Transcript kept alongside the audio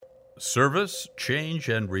Service, change,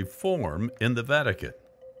 and reform in the Vatican.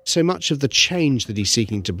 So much of the change that he's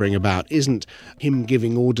seeking to bring about isn't him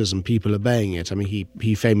giving orders and people obeying it. I mean,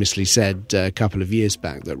 he famously said a couple of years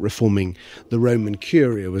back that reforming the Roman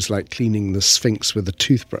Curia was like cleaning the Sphinx with a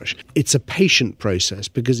toothbrush. It's a patient process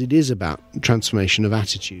because it is about transformation of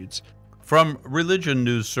attitudes. From Religion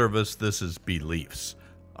News Service, this is Beliefs.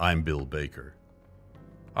 I'm Bill Baker.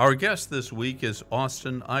 Our guest this week is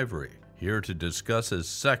Austin Ivory, here to discuss his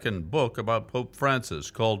second book about Pope Francis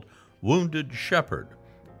called Wounded Shepherd,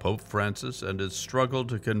 Pope Francis and his struggle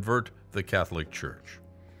to convert the Catholic Church.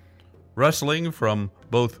 Wrestling from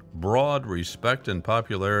both broad respect and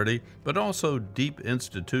popularity, but also deep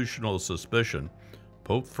institutional suspicion,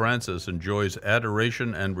 Pope Francis enjoys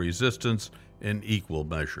adoration and resistance in equal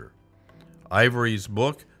measure. Ivory's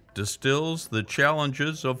book distills the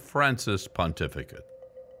challenges of Francis' pontificate.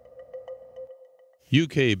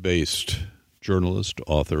 UK-based journalist,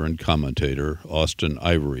 author, and commentator Austin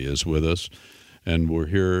Ivory is with us, and we're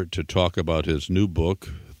here to talk about his new book,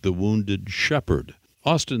 The Wounded Shepherd.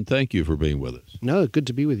 Austin, thank you for being with us. No, good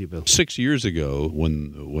to be with you, Bill. 6 years ago,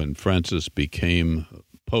 when Francis became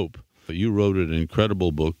Pope, you wrote an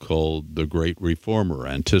incredible book called The Great Reformer,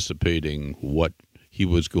 anticipating what he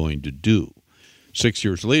was going to do. 6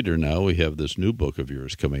 years later now, we have this new book of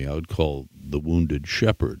yours coming out called The Wounded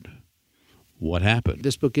Shepherd. What happened?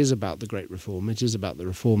 This book is about the Great Reform. It is about the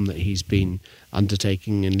reform that he's been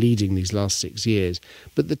undertaking and leading these last 6 years.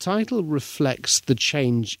 But the title reflects the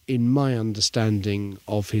change in my understanding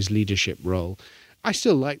of his leadership role. I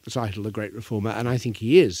still like the title, The Great Reformer, and I think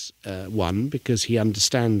he is one because he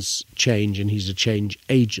understands change and he's a change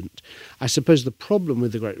agent. I suppose the problem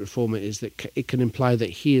with The Great Reformer is that it can imply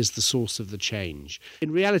that he is the source of the change.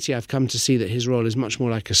 In reality, I've come to see that his role is much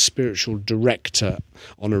more like a spiritual director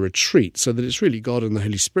on a retreat, so that it's really God and the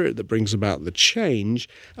Holy Spirit that brings about the change,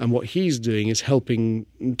 and what he's doing is helping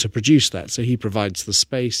to produce that. So he provides the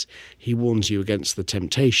space, he warns you against the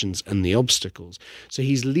temptations and the obstacles. So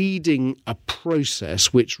he's leading a process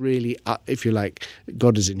which really, if you like,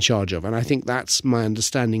 God is in charge of. And I think that's my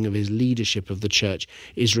understanding of his leadership of the church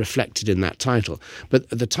is reflected in that title. But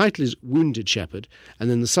the title is Wounded Shepherd, and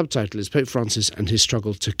then the subtitle is Pope Francis and his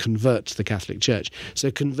struggle to convert the Catholic Church.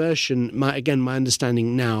 So conversion, my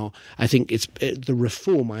understanding now, I think the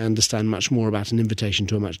reform I understand much more about an invitation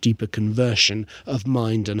to a much deeper conversion of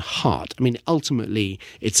mind and heart. I mean, ultimately,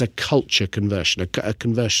 it's a culture conversion, a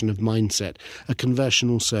conversion of mindset, a conversion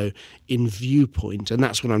also in viewpoint, and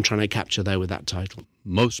that's what I'm trying to capture there with that title.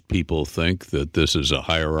 Most people think that this is a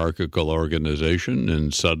hierarchical organization,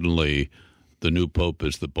 and suddenly the new pope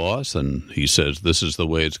is the boss, and he says this is the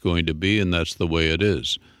way it's going to be, and that's the way it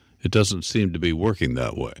is. It doesn't seem to be working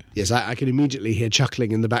that way. Yes, I can immediately hear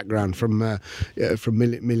chuckling in the background from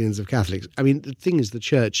millions of Catholics. I mean, the thing is, the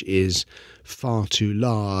church is far too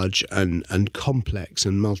large and complex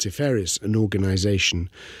and multifarious an organization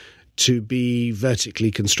to be vertically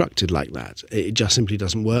constructed like that. It just simply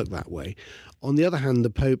doesn't work that way. On the other hand, the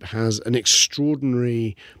Pope has an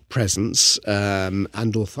extraordinary presence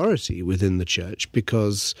and authority within the Church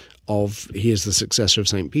because he is the successor of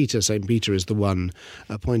St. Peter. St. Peter is the one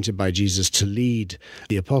appointed by Jesus to lead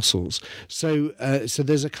the apostles. So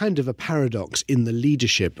there's a kind of a paradox in the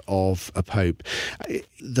leadership of a Pope.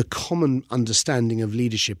 The common understanding of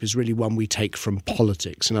leadership is really one we take from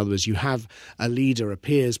politics. In other words, you have a leader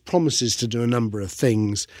appears, promises to do a number of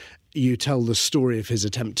things, you tell the story of his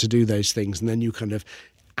attempt to do those things, and then you kind of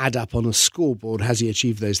add up on a scoreboard, has he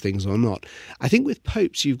achieved those things or not? I think with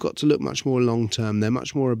popes, you've got to look much more long-term. They're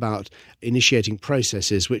much more about initiating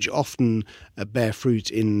processes which often bear fruit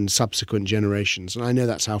in subsequent generations. And I know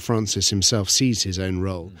that's how Francis himself sees his own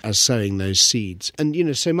role, as sowing those seeds.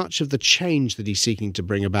 And, so much of the change that he's seeking to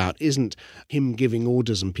bring about isn't him giving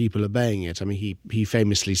orders and people obeying it. I mean, he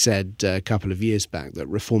famously said a couple of years back that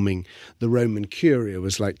reforming the Roman Curia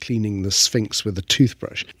was like cleaning the Sphinx with a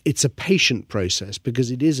toothbrush. It's a patient process because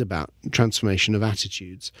it is about transformation of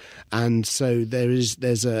attitudes, and so there's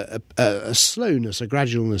a slowness, a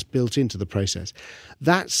gradualness built into the process.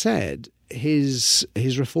 That said, his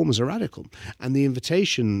reforms are radical, and the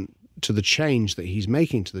invitation to the change that he's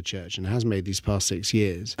making to the church and has made these past 6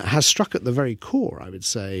 years has struck at the very core, I would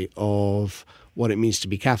say, of what it means to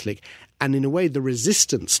be Catholic. And in a way, the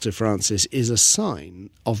resistance to Francis is a sign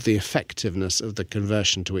of the effectiveness of the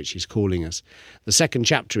conversion to which he's calling us. The second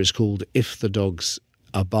chapter is called If the Dogs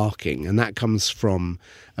Are Barking, and that comes from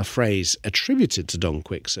a phrase attributed to Don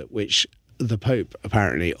Quixote, which the Pope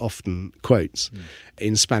apparently often quotes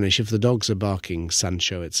in Spanish, if the dogs are barking,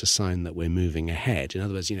 Sancho, it's a sign that we're moving ahead. In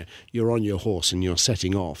other words, you're on your horse and you're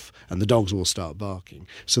setting off and the dogs will start barking.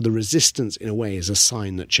 So the resistance, in a way, is a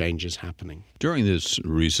sign that change is happening. During this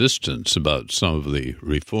resistance about some of the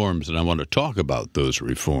reforms, and I want to talk about those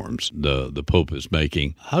reforms the Pope is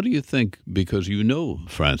making, how do you think, because you know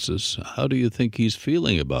Francis, how do you think he's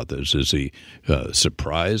feeling about this? Is he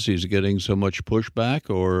surprised he's getting so much pushback,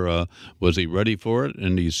 or was he ready for it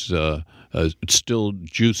and he's still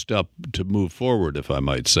juiced up to move forward, if I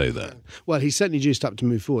might say that? Well, he's certainly juiced up to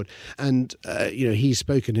move forward. And, he's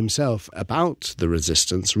spoken himself about the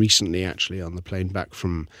resistance recently, actually, on the plane back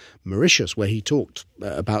from Mauritius, where he talked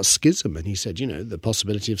about schism. And he said, the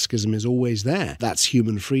possibility of schism is always there. That's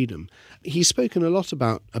human freedom. He's spoken a lot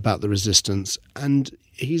about the resistance, and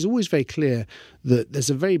he's always very clear that there's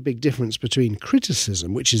a very big difference between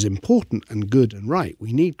criticism, which is important and good and right.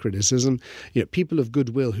 We need criticism. People of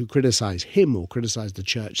goodwill who criticize him or criticize the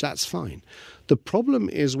church, that's fine. The problem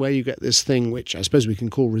is where you get this thing, which I suppose we can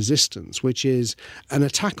call resistance, which is an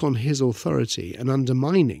attack on his authority, an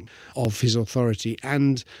undermining of his authority,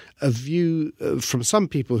 and a view from some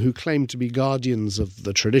people who claim to be guardians of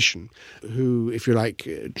the tradition, who, if you like,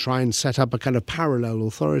 try and set up a kind of parallel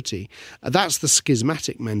authority. That's the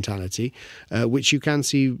schismatic mentality, which you can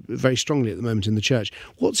see very strongly at the moment in the church.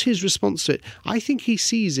 What's his response to it? I think he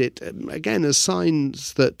sees it, again, as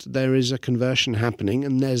signs that there is a conversion happening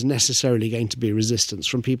and there's necessarily going to be resistance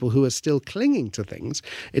from people who are still clinging to things.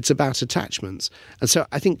 It's about attachments. And so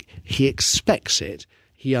I think he expects it,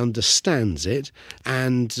 he understands it,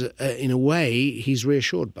 and in a way, he's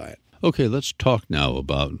reassured by it. Okay, let's talk now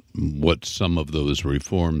about what some of those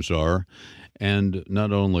reforms are, and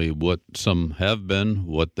not only what some have been,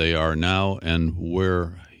 what they are now, and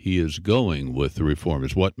where he is going with the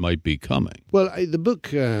reforms, what might be coming. Well, the book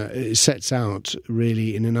sets out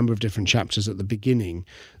really in a number of different chapters at the beginning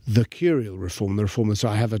the curial reform, the reform. So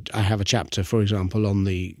I have a chapter, for example, on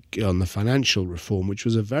the financial reform, which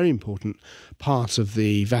was a very important part of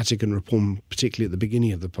the Vatican reform, particularly at the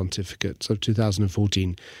beginning of the pontificate, so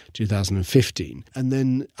 2014, 2015. And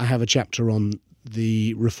then I have a chapter on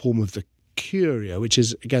the reform of the Curia, which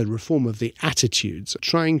is, again, reform of the attitudes,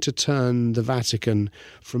 trying to turn the Vatican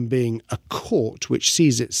from being a court which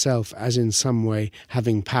sees itself as in some way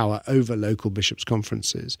having power over local bishops'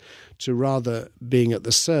 conferences to rather being at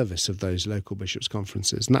the service of those local bishops'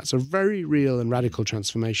 conferences. And that's a very real and radical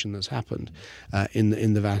transformation that's happened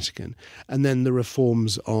in the Vatican. And then the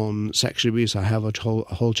reforms on sexual abuse, I have a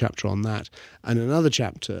whole chapter on that, and another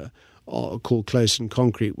chapter called Close and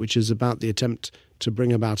Concrete, which is about the attempt to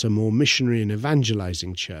bring about a more missionary and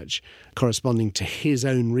evangelizing church, corresponding to his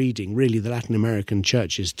own reading, really the Latin American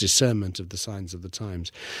church's discernment of the signs of the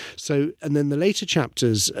times. So, and then the later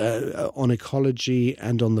chapters on ecology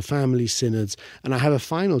and on the family synods, and I have a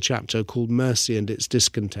final chapter called Mercy and Its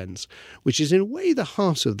Discontents, which is in a way the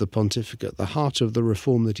heart of the pontificate, the heart of the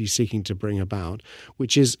reform that he's seeking to bring about,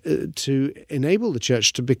 which is to enable the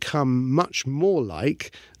church to become much more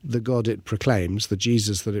like the God it proclaims, the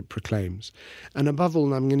Jesus that it proclaims. And above all,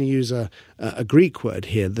 and I'm going to use a Greek word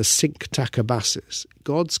here, the synktakabasis.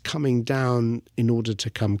 God's coming down in order to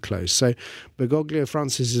come close. So Bergoglio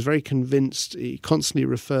Francis is very convinced, he constantly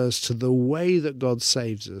refers to the way that God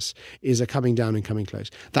saves us is a coming down and coming close.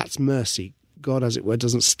 That's mercy. God, as it were,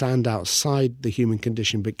 doesn't stand outside the human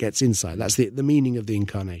condition but gets inside. That's the meaning of the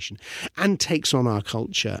incarnation, and takes on our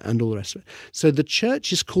culture and all the rest of it. So the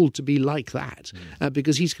church is called to be like that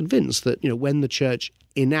because he's convinced that, when the church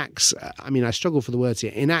enacts, I struggle for the words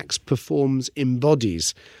here, enacts, performs,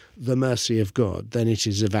 embodies the mercy of God, then it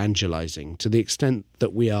is evangelizing. To the extent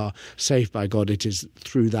that we are saved by God, it is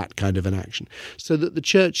through that kind of an action. So that the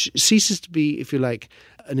church ceases to be, if you like,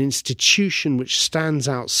 an institution which stands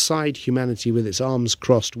outside humanity with its arms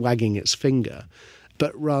crossed, wagging its finger,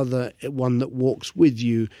 but rather one that walks with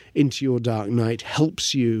you into your dark night,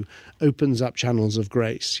 helps you, opens up channels of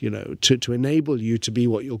grace, to enable you to be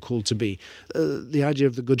what you're called to be. The idea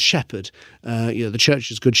of the Good Shepherd, the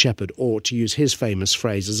church's Good Shepherd, or to use his famous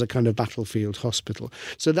phrase, as a kind of battlefield hospital.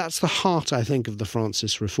 So that's the heart, I think, of the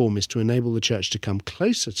Francis reform, is to enable the church to come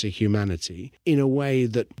closer to humanity in a way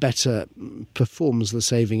that better performs the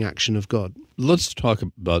saving action of God. Let's talk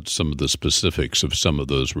about some of the specifics of some of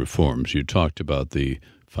those reforms. You talked about the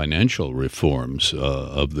financial reforms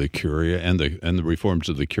of the Curia and the reforms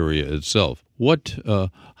of the Curia itself.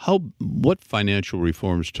 What financial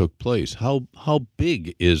reforms took place? How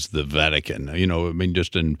big is the Vatican?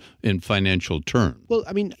 Just in financial terms. Well,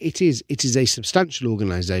 it is a substantial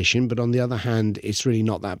organization, but on the other hand, it's really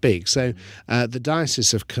not that big. So the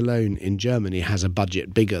Diocese of Cologne in Germany has a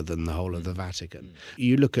budget bigger than the whole of the Vatican.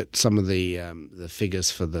 You look at some of the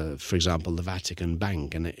figures for example, the Vatican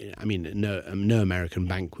Bank, and no American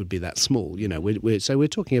bank would be that small. We're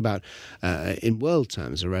talking about in world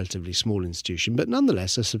terms a relatively small institution, but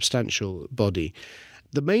nonetheless a substantial body.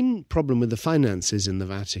 The main problem with the finances in the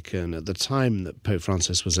Vatican at the time that Pope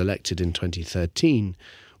Francis was elected in 2013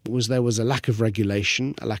 was there was a lack of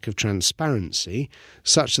regulation, a lack of transparency,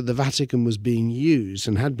 such that the Vatican was being used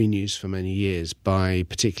and had been used for many years by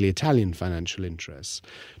particularly Italian financial interests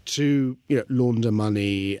to launder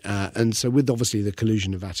money, and so with obviously the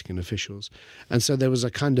collusion of Vatican officials. And so there was a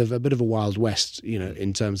bit of a Wild West,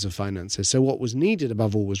 in terms of finances. So what was needed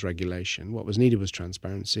above all was regulation. What was needed was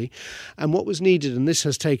transparency. And what was needed, and this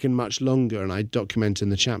has taken much longer, and I document in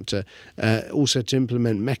the chapter, also to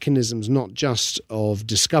implement mechanisms not just of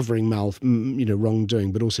discovering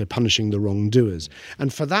wrongdoing, but also punishing the wrongdoers.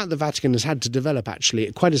 And for that, the Vatican has had to develop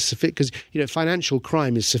actually quite a because financial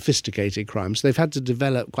crime is sophisticated crime, so they've had to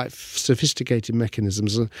develop quite sophisticated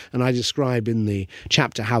mechanisms, and I describe in the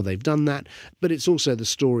chapter how they've done that. But it's also the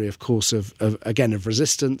story, of course, of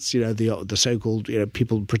resistance. The so-called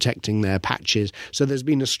people protecting their patches. So there's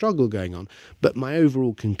been a struggle going on. But my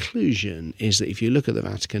overall conclusion is that if you look at the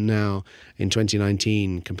Vatican now in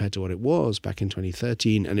 2019 compared to what it was back in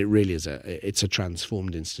 2013, and it really is it's a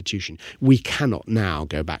transformed institution. We cannot now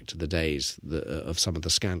go back to the days of some of the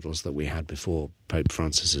scandals that we had before Pope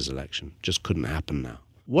Francis's election. Just couldn't happen now.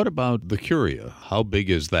 What about the Curia? How big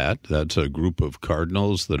is that? That's a group of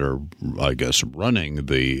cardinals that are, I guess, running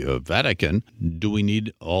the Vatican. Do we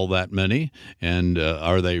need all that many? And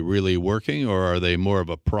are they really working, or are they more of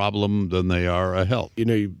a problem than they are a help?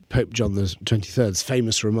 Pope John the 23rd's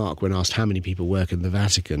famous remark when asked how many people work in the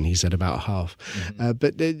Vatican, he said about half. Mm-hmm.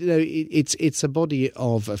 But it's a body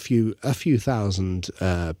of a few thousand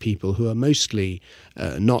people who are mostly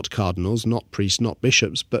not cardinals, not priests, not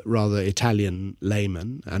bishops, but rather Italian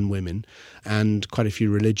laymen and women, and quite a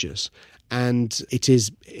few religious. And it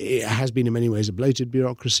has been in many ways a bloated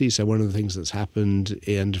bureaucracy. So one of the things that's happened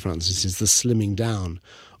under Francis is the slimming down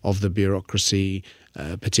of the bureaucracy,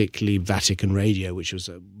 particularly Vatican Radio, which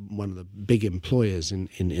was one of the big employers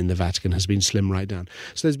in the Vatican, has been slimmed right down.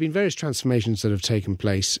 So there's been various transformations that have taken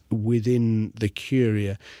place within the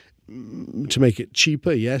Curia to make it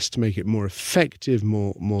cheaper, yes, to make it more effective,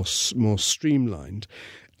 more streamlined.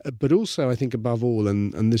 But also, I think above all,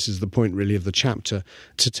 and this is the point really of the chapter,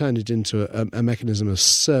 to turn it into a mechanism of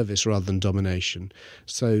service rather than domination.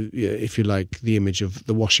 So, if you like, the image of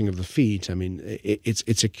the washing of the feet,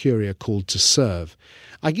 it's a Curia called to serve.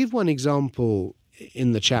 I give one example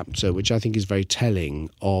in the chapter, which I think is very telling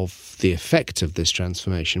of the effect of this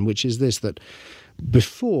transformation, which is this, that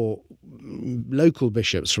before, local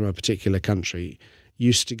bishops from a particular country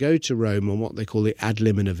used to go to Rome on what they call the ad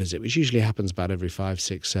limina visit, which usually happens about every 5,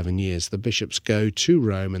 6, 7 years. The bishops go to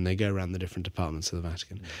Rome and they go around the different departments of the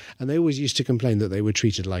Vatican. And they always used to complain that they were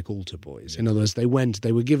treated like altar boys. In other words, they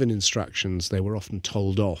were given instructions, they were often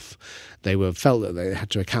told off, felt that they had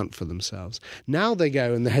to account for themselves. Now they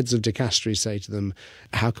go and the heads of dicastery say to them,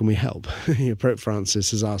 how can we help? Pope Francis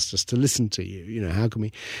has asked us to listen to you, how can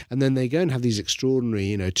we? And then they go and have these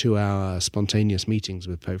extraordinary, 2-hour spontaneous meetings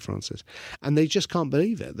with Pope Francis. And they just can't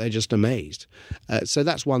believe it. They're just amazed. So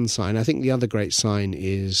that's one sign. I think the other great sign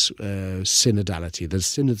is synodality. The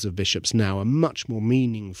synods of bishops now are much more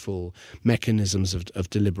meaningful mechanisms of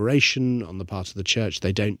deliberation on the part of the church.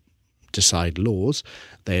 They don't decide laws,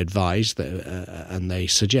 they advise and they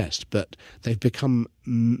suggest, but they've become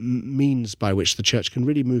means by which the church can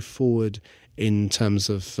really move forward in terms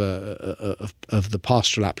of the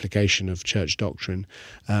pastoral application of church doctrine.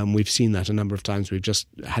 We've seen that a number of times. We've just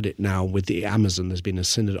had it now with the Amazon. There's been a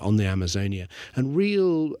synod on the Amazonia, and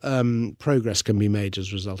real progress can be made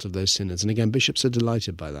as a result of those synods. And again, bishops are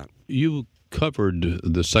delighted by that. You covered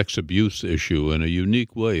the sex abuse issue in a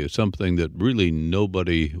unique way, something that really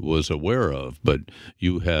nobody was aware of, but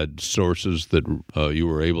you had sources that you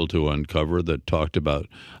were able to uncover that talked about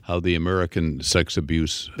how the American sex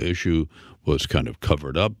abuse issue was kind of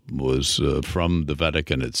covered up, was from the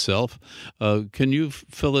Vatican itself. Can you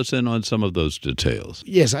fill us in on some of those details?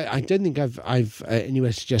 Yes, I don't think I've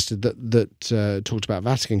anywhere suggested that talked about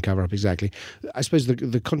Vatican cover-up exactly. I suppose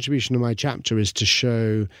the contribution of my chapter is to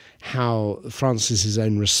show how Francis's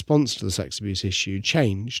own response to the sex abuse issue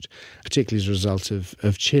changed, particularly as a result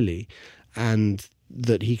of Chile, and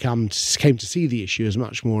that he came to see the issue as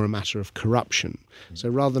much more a matter of corruption. So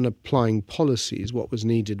rather than applying policies, what was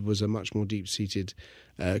needed was a much more deep-seated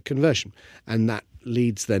conversion. And that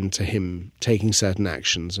leads then to him taking certain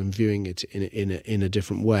actions and viewing it in a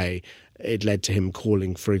different way. It led to him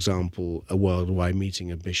calling, for example, a worldwide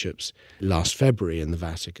meeting of bishops last February in the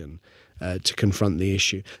Vatican to confront the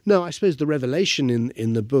issue. No, I suppose the revelation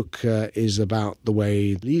in the book is about the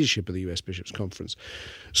way leadership of the US Bishops' Conference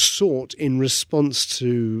sought, in response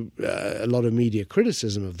to a lot of media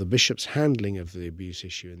criticism of the bishops' handling of the abuse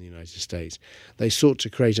issue in the United States, they sought to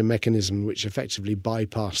create a mechanism which effectively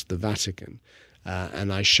bypassed the Vatican.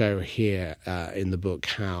 And I show here in the book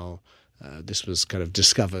how this was kind of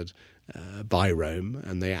discovered by Rome,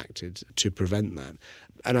 and they acted to prevent that.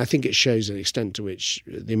 And I think it shows an extent to which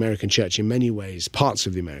the American church, in many ways, parts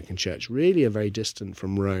of the American church, really are very distant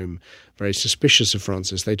from Rome, very suspicious of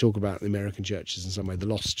Francis. They talk about the American church as in some way the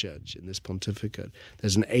lost church in this pontificate.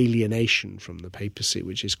 There's an alienation from the papacy,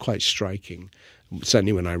 which is quite striking.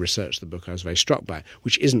 Certainly when I researched the book, I was very struck by it,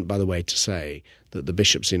 which isn't, by the way, to say that the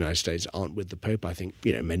bishops of the United States aren't with the Pope. I think,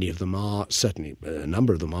 many of them are, certainly a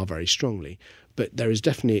number of them are very strongly. But there is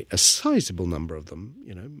definitely a sizable number of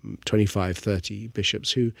them, 25, 30 bishops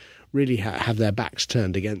who really have their backs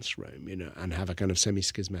turned against Rome, and have a kind of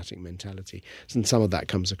semi-schismatic mentality. And some of that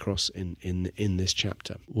comes across in this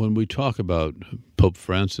chapter. When we talk about Pope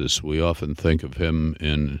Francis, we often think of him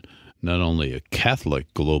in not only a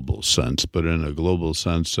Catholic global sense, but in a global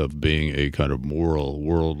sense of being a kind of moral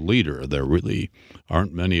world leader. There really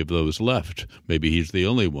aren't many of those left. Maybe he's the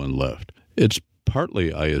only one left. It's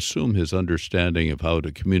partly, I assume, his understanding of how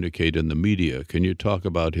to communicate in the media. Can you talk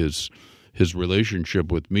about his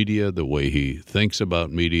relationship with media, the way he thinks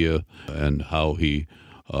about media, and how he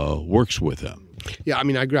works with them? Yeah, I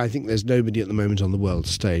agree. I think there's nobody at the moment on the world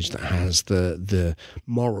stage that has the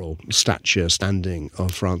moral standing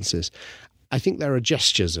of Francis. I think there are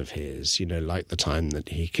gestures of his, like the time that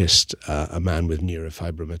he kissed a man with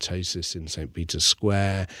neurofibromatosis in St. Peter's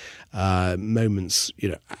Square, moments,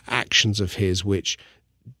 actions of his which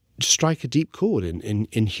strike a deep chord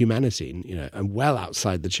in humanity, and well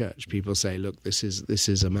outside the church. People say, look, this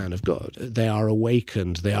is a man of God. They are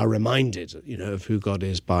awakened, they are reminded, of who God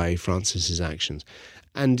is by Francis's actions.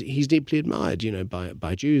 And he's deeply admired,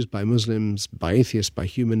 by Jews, by Muslims, by atheists, by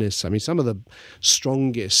humanists. Some of the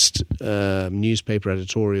strongest newspaper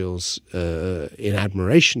editorials in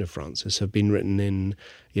admiration of Francis have been written in,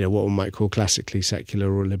 what one might call classically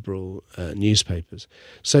secular or liberal newspapers.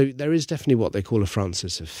 So there is definitely what they call a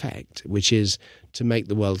Francis effect, which is to make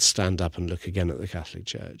the world stand up and look again at the Catholic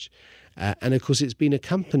Church. And of course, it's been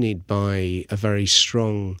accompanied by a very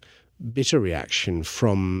strong bitter reaction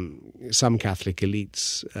from some Catholic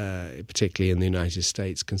elites, particularly in the United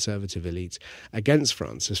States, conservative elites, against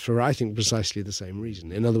Francis for, I think, precisely the same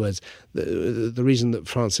reason. In other words, the reason that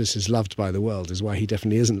Francis is loved by the world is why he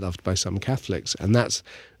definitely isn't loved by some Catholics, and that's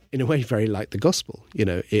in a way very like the gospel.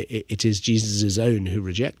 It is Jesus' own who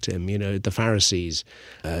reject him. The Pharisees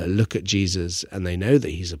look at Jesus and they know that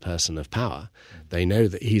he's a person of power. They know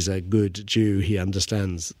that he's a good Jew. He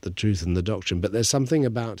understands the truth and the doctrine. But there's something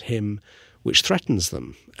about him which threatens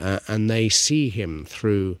them, and they see him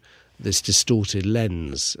through this distorted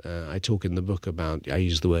lens. I talk in the book about, I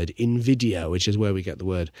use the word invidia, which is where we get the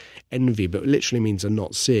word envy, but literally means a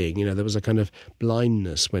not seeing. There was a kind of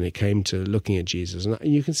blindness when it came to looking at Jesus. And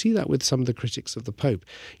you can see that with some of the critics of the Pope.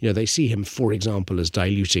 They see him, for example, as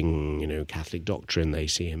diluting, Catholic doctrine. They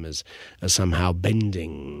see him as somehow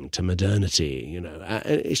bending to modernity,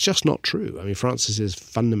 It's just not true. Francis's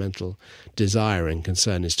fundamental desire and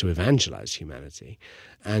concern is to evangelize humanity.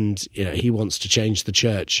 And, he wants to change the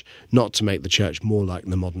church, not to make the church more like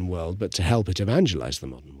the modern world, but to help it evangelize the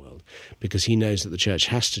modern world, because he knows that the church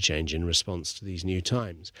has to change in response to these new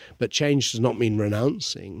times. But change does not mean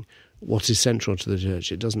renouncing what is central to the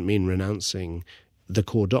church. It doesn't mean renouncing the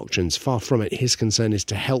core doctrines. Far from it. His concern is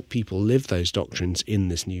to help people live those doctrines in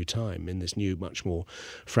this new time, in this new, much more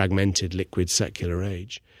fragmented, liquid, secular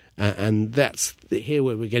age. And that's here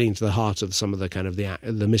where we're getting to the heart of some of the kind of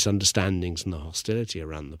the misunderstandings and the hostility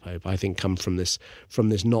around the Pope, I think, come from this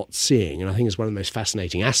not seeing. And I think it's one of the most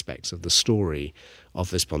fascinating aspects of the story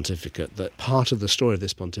of this pontificate, that part of the story of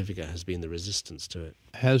this pontificate has been the resistance to it.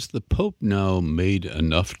 Has the Pope now made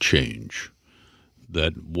enough change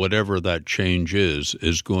that whatever that change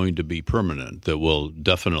is going to be permanent, that will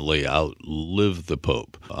definitely outlive the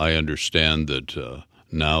Pope? I understand that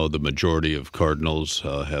now the majority of cardinals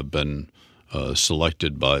have been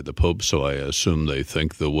selected by the Pope, so I assume they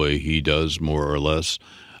think the way he does, more or less.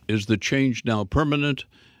 Is the change now permanent,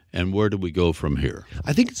 and where do we go from here?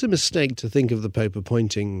 I think it's a mistake to think of the Pope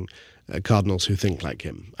appointing cardinals who think like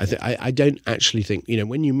him. I don't actually think,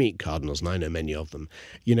 when you meet cardinals, and I know many of them,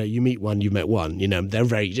 you meet one, you've met one, they're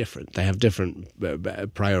very different. They have different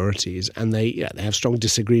priorities, and they have strong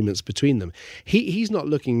disagreements between them. He's not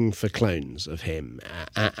looking for clones of him,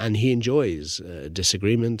 and he enjoys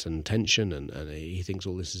disagreement and tension, and he thinks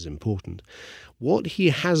all this is important. What he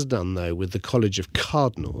has done, though, with the College of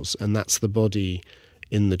Cardinals, and that's the body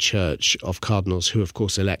in the church of cardinals who, of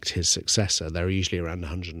course, elect his successor. There are usually around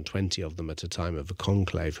 120 of them at a time of a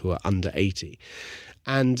conclave who are under 80.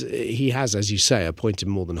 And he has, as you say, appointed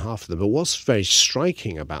more than half of them. But what's very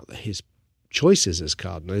striking about his choices as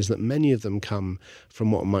cardinal is that many of them come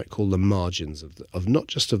from what one might call the margins of not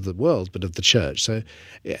just of the world, but of the church. So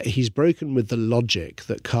he's broken with the logic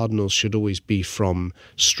that cardinals should always be from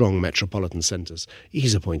strong metropolitan centres.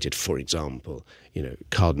 He's appointed, for example,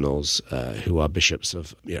 cardinals who are bishops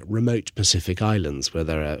of remote Pacific islands where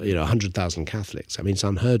there are 100,000 Catholics. I mean, it's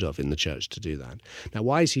unheard of in the church to do that. Now,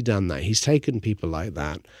 why has he done that? He's taken people like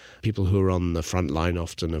that, people who are on the front line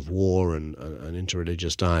often of war and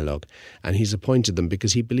interreligious dialogue, and he's appointed them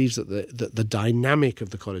because he believes that the dynamic of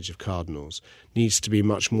the College of Cardinals needs to be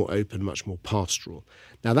much more open, much more pastoral.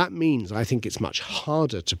 Now, that means I think it's much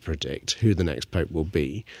harder to predict who the next pope will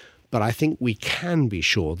be, but I think we can be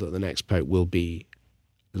sure that the next pope will be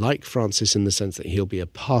like Francis in the sense that he'll be a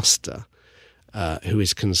pastor who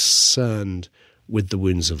is concerned with the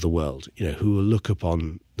wounds of the world, who will look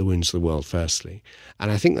upon the wounds of the world firstly.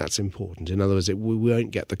 And I think that's important. In other words, we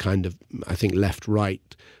won't get the kind of, I think,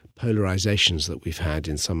 left-right polarizations that we've had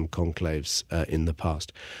in some conclaves in the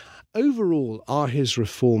past. Overall, are his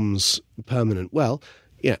reforms permanent? Well,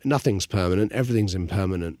 nothing's permanent. Everything's in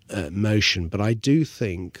permanent motion. But I do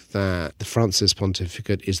think that the Francis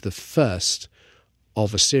pontificate is the first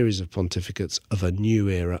of a series of pontificates of a new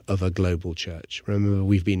era of a global church. Remember,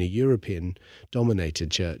 we've been a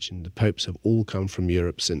European-dominated church, and the popes have all come from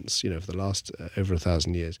Europe since, for the last over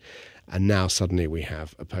 1,000 years. And now suddenly we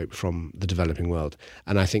have a pope from the developing world.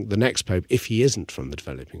 And I think the next pope, if he isn't from the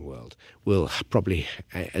developing world, will probably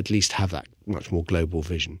at least have that much more global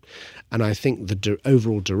vision. And I think the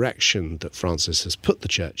overall direction that Francis has put the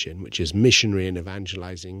church in, which is missionary and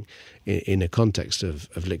evangelizing in a context of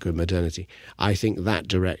liquid modernity, I think that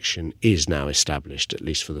direction is now established, at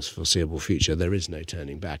least for the foreseeable future. There is no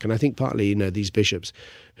turning back. And I think partly, these bishops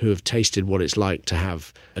who have tasted what it's like to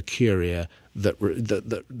have a curia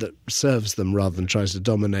that serves them rather than tries to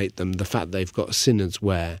dominate them, the fact they've got synods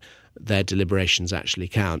where their deliberations actually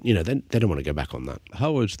count, they don't want to go back on that.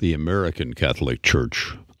 How is the American Catholic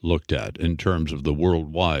Church looked at in terms of the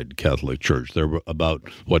worldwide Catholic Church? There were about,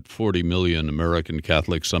 40 million American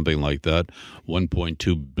Catholics, something like that,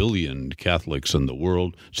 1.2 billion Catholics in the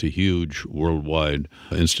world. It's a huge worldwide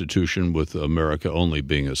institution, with America only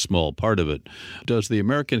being a small part of it. Does the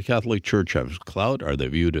American Catholic Church have clout? Are they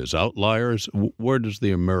viewed as outliers? Where does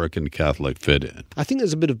the American Catholic fit in? I think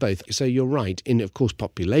there's a bit of both. So you're right. In, of course,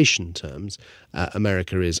 population terms,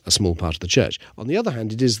 America is a small part of the church. On the other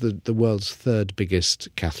hand, it is the world's third biggest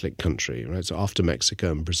Catholic country, right? So after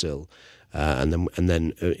Mexico and Brazil, and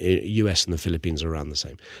then US and the Philippines are around the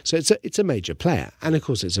same. So it's a major player, and of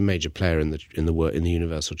course it's a major player in the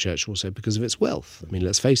universal church also because of its wealth. I mean,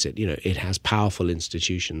 let's face it, it has powerful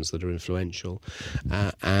institutions that are influential,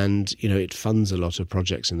 and it funds a lot of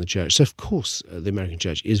projects in the church. So of course the American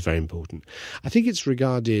church is very important. I think it's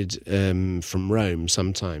regarded from Rome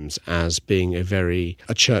sometimes as being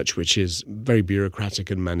a church which is very bureaucratic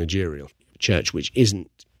and managerial, church which isn't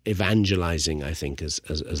evangelizing, I think, as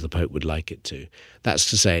the Pope would like it to. That's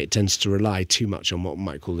to say, it tends to rely too much on what one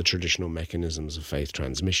might call the traditional mechanisms of faith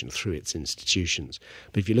transmission through its institutions.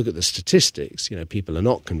 But if you look at the statistics, people are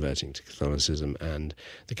not converting to Catholicism, and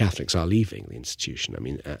the Catholics are leaving the institution. I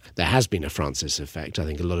mean, there has been a Francis effect. I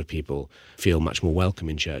think a lot of people feel much more welcome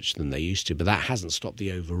in church than they used to, but that hasn't stopped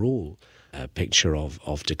the overall picture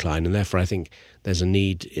of decline, and therefore I think there's a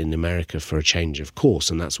need in America for a change of course,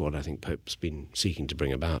 and that's what I think Pope's been seeking to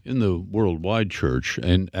bring about. In the worldwide church,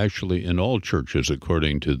 and actually in all churches,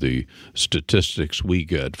 according to the statistics we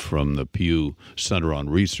get from the Pew Center on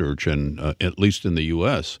Research, and at least in the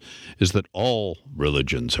U.S., is that all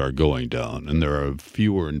religions are going down, and there are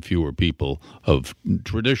fewer and fewer people of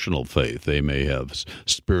traditional faith. They may have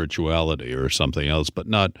spirituality or something else, but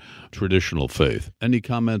not traditional faith. Any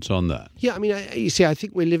comments on that? Yeah, I mean, I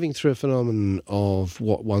think we're living through a phenomenon of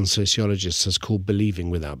what one sociologist has called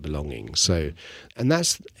believing without belonging. So, and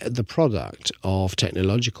that's the product of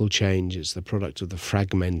technological change. It's the product of the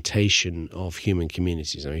fragmentation of human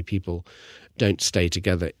communities. I mean, people don't stay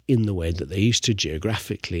together in the way that they used to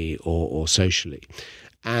geographically or socially.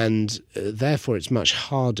 And therefore, it's much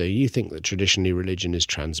harder. You think that traditionally religion is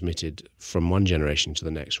transmitted from one generation to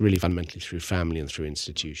the next, really fundamentally through family and through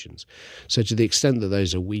institutions. So to the extent that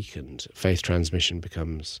those are weakened, faith transmission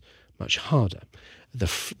becomes much harder.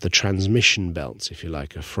 The transmission belts, if you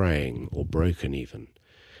like, are fraying or broken even.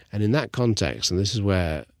 And in that context, and this is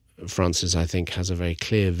where Francis, I think, has a very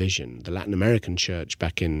clear vision. The Latin American church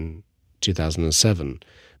back in 2007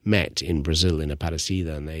 met in Brazil in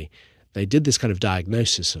Aparecida, and they did this kind of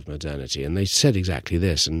diagnosis of modernity, and they said exactly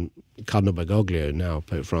this. And Cardinal Bergoglio, now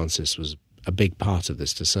Pope Francis, was a big part of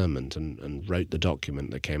this discernment and wrote the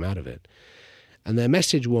document that came out of it. And their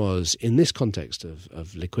message was, in this context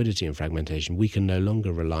of liquidity and fragmentation, we can no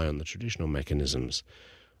longer rely on the traditional mechanisms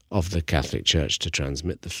of the Catholic Church to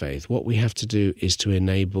transmit the faith. What we have to do is to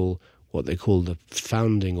enable what they call the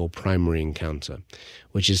founding or primary encounter,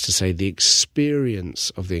 which is to say the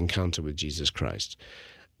experience of the encounter with Jesus Christ,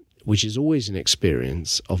 which is always an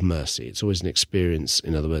experience of mercy. It's always an experience,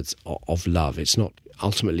 in other words, of love. It's not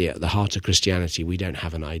ultimately at the heart of Christianity. We don't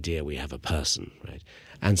have an idea, we have a person, right?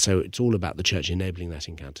 And so it's all about the church enabling that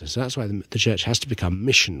encounter. So that's why the church has to become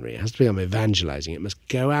missionary. It has to become evangelizing. It must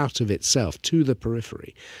go out of itself to the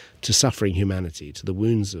periphery, to suffering humanity, to the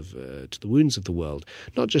wounds of the world,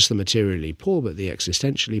 not just the materially poor, but the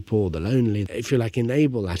existentially poor, the lonely. If you like,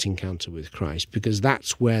 enable that encounter with Christ, because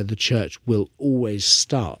that's where the church will always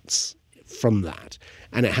start, from that.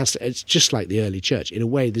 And it's just like the early church. In a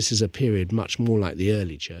way, this is a period much more like the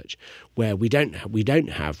early church, where we won't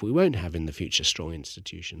have in the future strong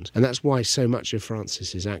institutions. And that's why so much of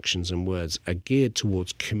Francis's actions and words are geared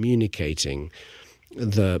towards communicating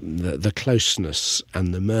the closeness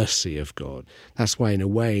and the mercy of God. That's why, in a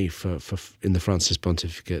way, for in the Francis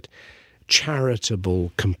pontificate, charitable,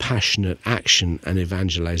 compassionate action and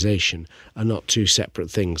evangelization are not two separate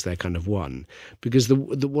things, they're kind of one. Because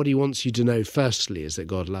what he wants you to know, firstly, is that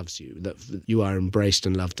God loves you, that you are embraced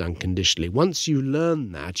and loved unconditionally. Once you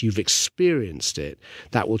learn that, you've experienced it,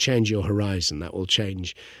 that will change your horizon, that will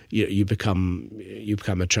change, you become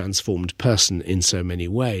a transformed person in so many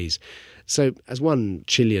ways. So, as one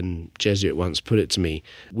Chilean Jesuit once put it to me,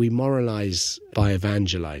 we moralize by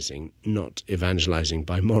evangelizing, not evangelizing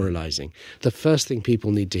by moralizing. The first thing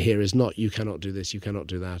people need to hear is not, you cannot do this, you cannot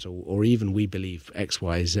do that, or even we believe X,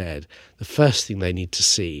 Y, Z. The first thing they need to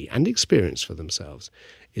see and experience for themselves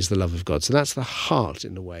is the love of God. So that's the heart,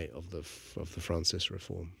 in a way, of the Francis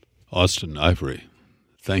reform. Austin Ivory,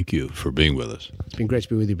 thank you for being with us. It's been great to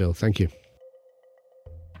be with you, Bill. Thank you.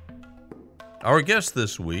 Our guest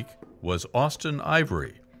this week was Austin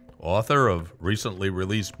Ivory, author of recently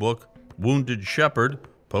released book, Wounded Shepherd,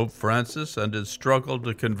 Pope Francis and His Struggle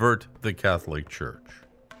to Convert the Catholic Church.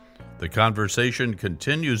 The conversation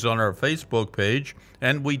continues on our Facebook page,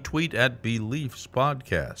 and we tweet at Beliefs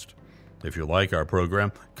Podcast. If you like our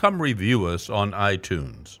program, come review us on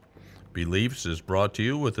iTunes. Beliefs is brought to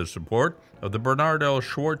you with the support of the Bernard L.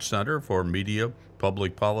 Schwartz Center for Media,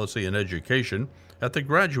 Public Policy, and Education at the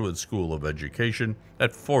Graduate School of Education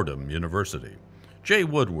at Fordham University. Jay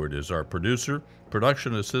Woodward is our producer,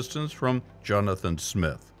 production assistance from Jonathan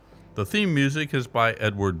Smith. The theme music is by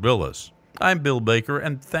Edward Billis. I'm Bill Baker,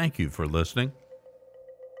 and thank you for listening.